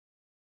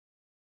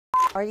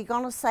Are you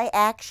gonna say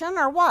action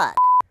or what?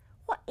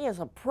 What is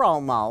a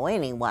promo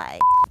anyway?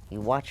 You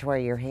watch where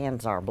your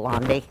hands are,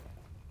 Blondie.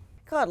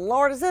 Good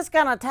Lord, is this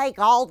gonna take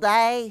all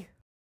day?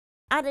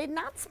 I did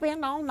not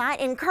spend all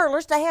night in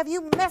curlers to have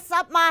you mess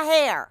up my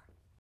hair.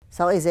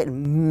 So is it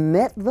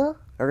MeTV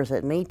or is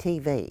it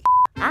MeTV?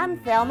 I'm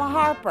Thelma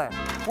Harper.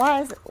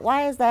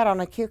 Why is that on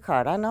a cue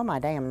card? I know my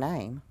damn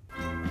name.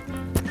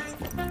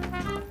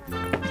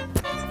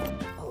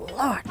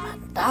 Lord, my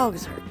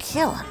dogs are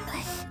killing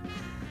me.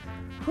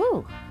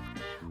 Whew.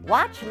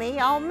 Watch me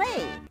on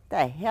me.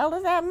 The hell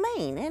does that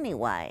mean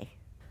anyway?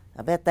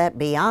 I bet that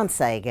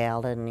Beyonce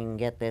gal didn't even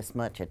get this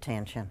much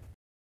attention.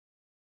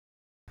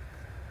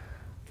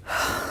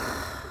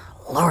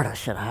 Lord, I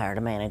should have hired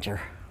a manager.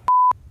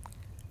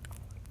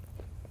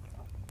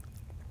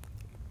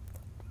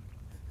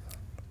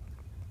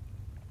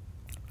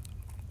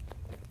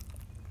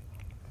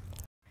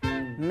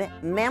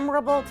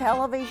 Memorable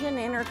television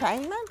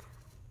entertainment?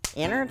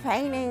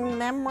 Entertaining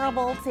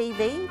memorable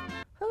TV?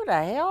 Who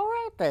the hell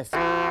wrote this?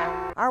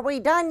 Are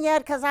we done yet?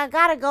 Because I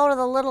gotta go to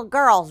the little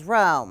girl's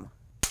room.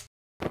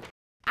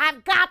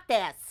 I've got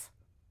this.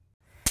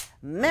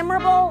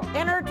 Memorable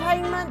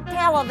entertainment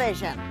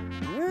television.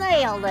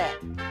 Nailed it.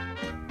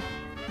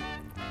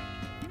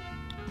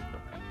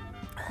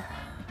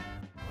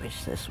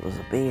 Wish this was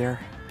a beer.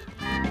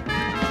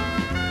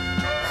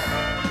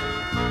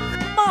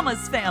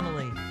 Mama's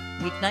Family.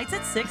 Weeknights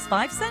at 6,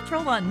 5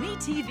 Central on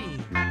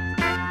MeTV.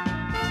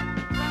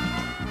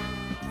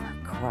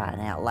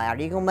 Crying out loud,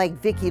 are you gonna make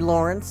Vicki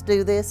Lawrence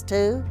do this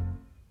too?